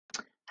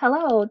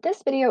Hello,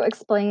 this video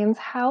explains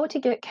how to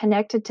get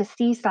connected to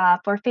Seesaw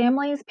for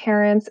families,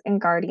 parents,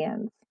 and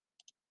guardians.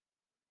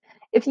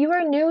 If you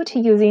are new to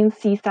using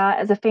Seesaw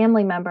as a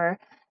family member,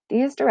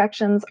 these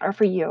directions are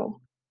for you.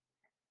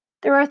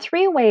 There are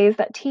three ways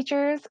that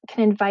teachers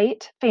can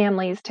invite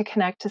families to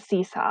connect to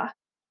Seesaw.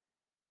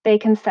 They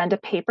can send a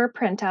paper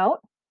printout,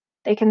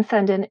 they can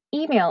send an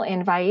email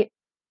invite,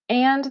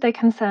 and they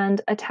can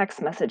send a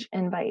text message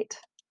invite.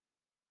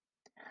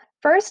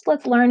 First,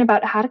 let's learn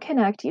about how to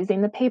connect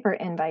using the paper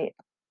invite.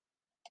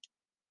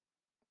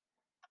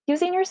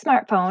 Using your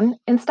smartphone,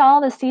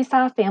 install the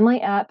Seesaw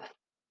Family app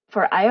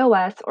for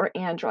iOS or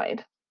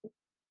Android.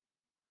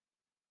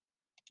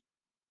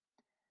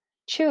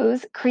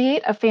 Choose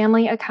Create a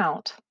Family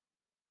Account.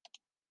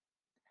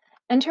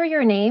 Enter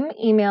your name,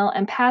 email,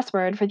 and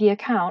password for the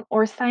account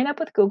or sign up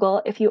with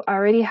Google if you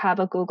already have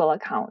a Google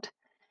account.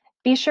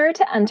 Be sure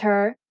to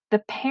enter the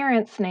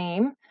parent's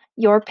name,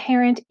 your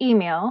parent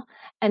email,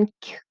 and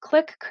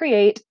click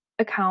Create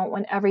Account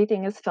when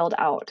everything is filled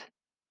out.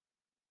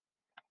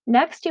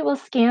 Next, you will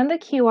scan the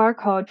QR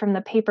code from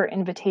the paper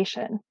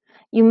invitation.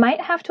 You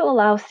might have to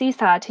allow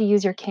Seesaw to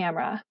use your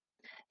camera.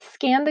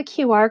 Scan the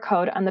QR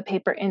code on the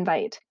paper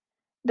invite.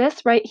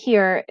 This right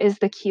here is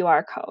the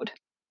QR code.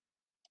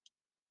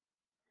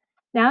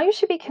 Now you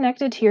should be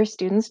connected to your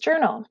student's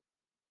journal.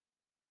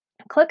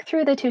 Click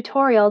through the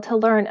tutorial to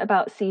learn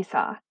about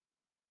Seesaw.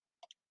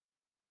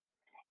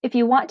 If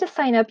you want to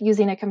sign up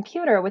using a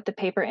computer with the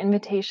paper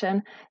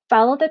invitation,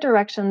 follow the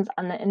directions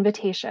on the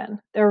invitation.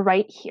 They're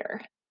right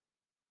here.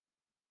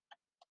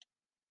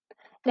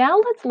 Now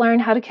let's learn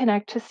how to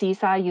connect to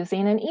Seesaw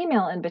using an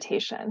email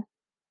invitation.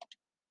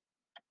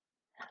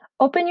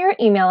 Open your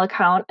email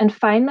account and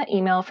find the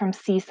email from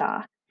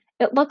Seesaw.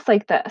 It looks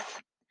like this.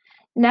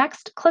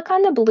 Next, click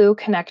on the blue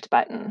Connect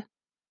button.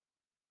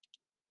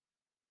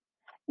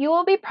 You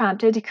will be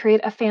prompted to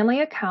create a family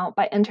account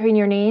by entering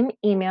your name,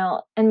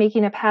 email, and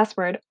making a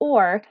password,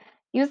 or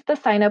use the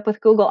Sign Up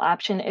with Google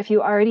option if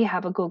you already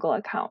have a Google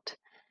account.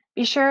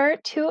 Be sure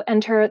to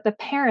enter the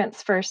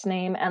parent's first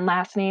name and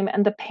last name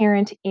and the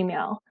parent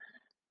email.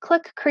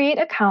 Click Create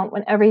Account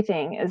when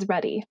everything is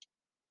ready.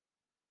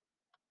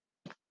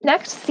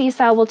 Next,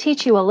 Seesaw will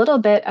teach you a little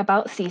bit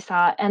about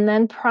Seesaw and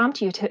then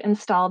prompt you to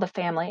install the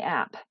family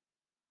app.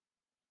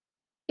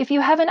 If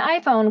you have an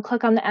iPhone,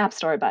 click on the App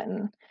Store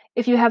button.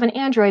 If you have an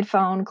Android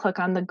phone, click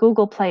on the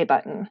Google Play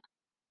button.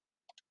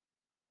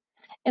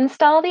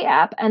 Install the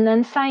app and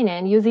then sign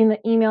in using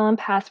the email and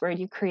password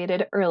you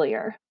created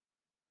earlier.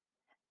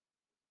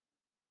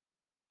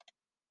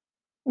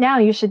 Now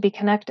you should be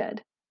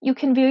connected. You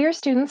can view your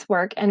students'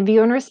 work and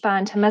view and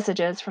respond to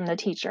messages from the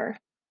teacher.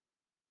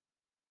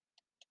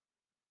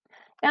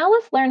 Now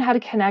let's learn how to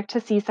connect to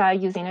Seesaw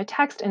using a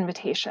text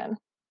invitation.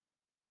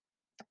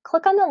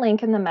 Click on the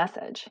link in the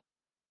message.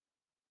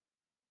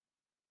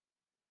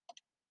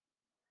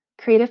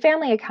 Create a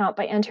family account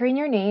by entering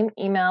your name,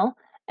 email,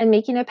 and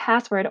making a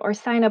password or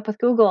sign up with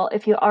Google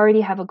if you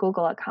already have a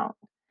Google account.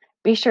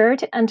 Be sure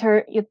to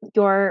enter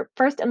your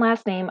first and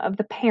last name of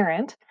the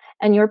parent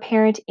and your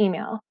parent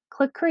email.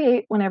 Click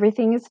Create when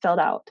everything is filled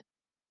out.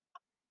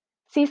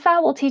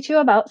 Seesaw will teach you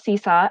about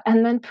Seesaw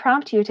and then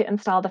prompt you to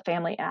install the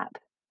family app.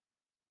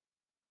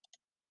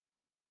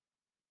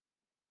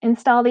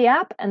 Install the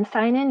app and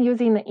sign in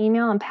using the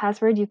email and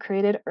password you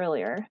created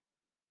earlier.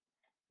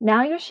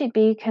 Now you should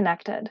be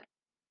connected.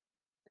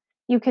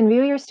 You can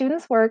view your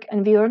students' work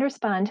and view and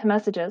respond to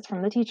messages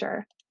from the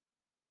teacher.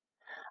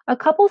 A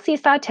couple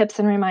Seesaw tips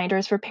and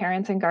reminders for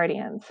parents and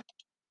guardians.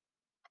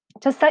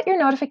 To set your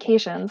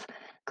notifications,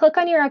 click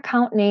on your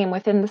account name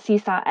within the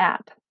Seesaw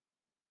app,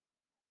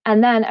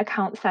 and then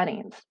Account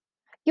Settings.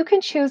 You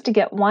can choose to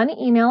get one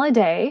email a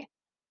day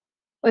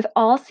with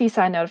all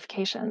Seesaw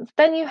notifications.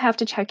 Then you have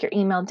to check your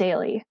email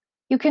daily.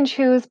 You can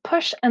choose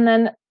Push and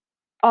then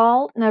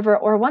All, Never,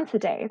 or Once a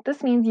day.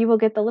 This means you will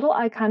get the little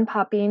icon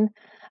popping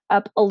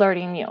up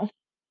alerting you.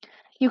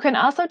 You can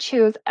also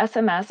choose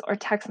SMS or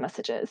text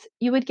messages.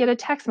 You would get a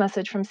text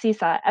message from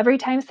Seesaw every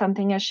time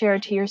something is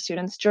shared to your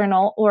student's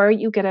journal or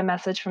you get a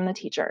message from the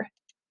teacher.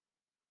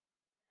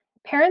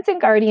 Parents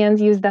and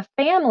guardians use the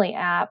Family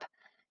app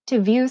to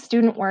view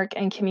student work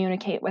and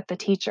communicate with the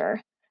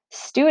teacher.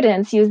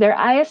 Students use their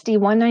ISD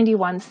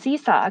 191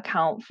 Seesaw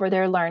account for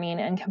their learning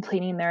and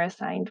completing their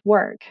assigned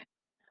work.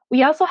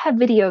 We also have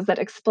videos that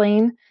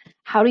explain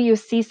how to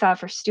use Seesaw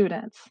for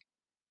students.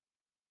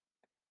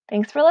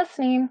 Thanks for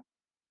listening.